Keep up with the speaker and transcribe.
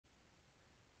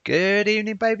Good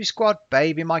evening, Baby Squad.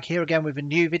 Baby Mike here again with a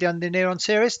new video on the Neon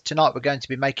series. Tonight we're going to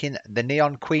be making the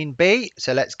Neon Queen Bee.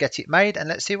 So let's get it made and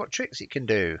let's see what tricks it can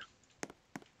do.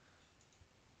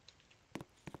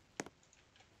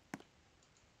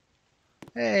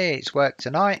 Hey, it's worked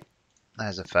tonight.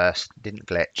 There's a first. Didn't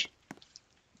glitch.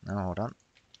 Oh, hold on.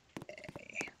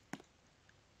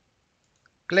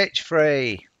 Glitch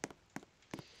free.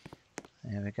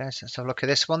 There we go. So let's have a look at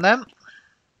this one then.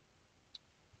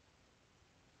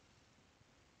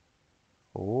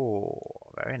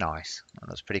 Oh, very nice. That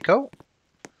looks pretty cool.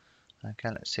 Okay,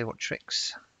 let's see what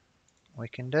tricks we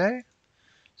can do.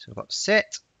 So we've got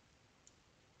sit.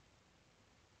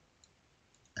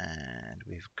 And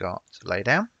we've got lay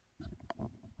down.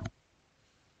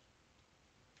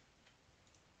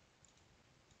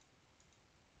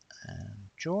 And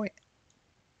joy.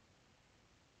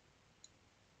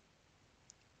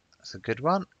 That's a good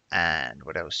one. And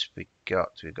what else we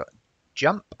got? We've got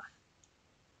jump.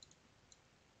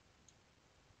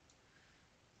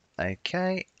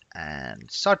 Okay,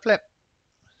 and side flip.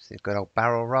 So you've got old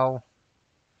barrel roll.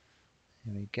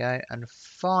 Here we go. And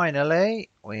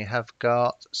finally, we have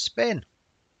got spin.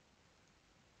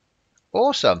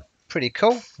 Awesome. Pretty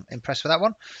cool. Impressed with that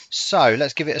one. So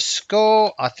let's give it a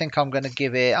score. I think I'm going to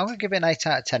give it an 8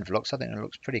 out of 10 for looks. I think it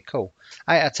looks pretty cool.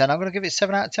 8 out of 10. I'm going to give it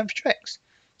 7 out of 10 for tricks.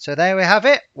 So there we have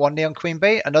it. One Neon Queen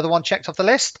Bee. Another one checked off the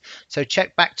list. So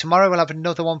check back tomorrow. We'll have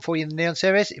another one for you in the Neon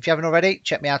series. If you haven't already,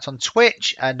 check me out on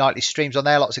Twitch. Nightly streams on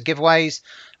there. Lots of giveaways.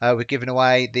 We're giving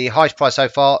away the highest prize so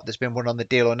far that's been won on the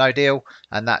Deal or No Deal.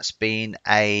 And that's been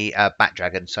a Bat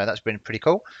Dragon. So that's been pretty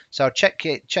cool. So check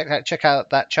out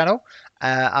that channel.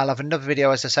 I'll have another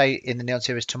video, as I say, in the Neon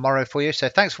series tomorrow for you. So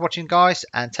thanks for watching, guys.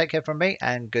 And take care from me.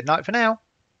 And good night for now.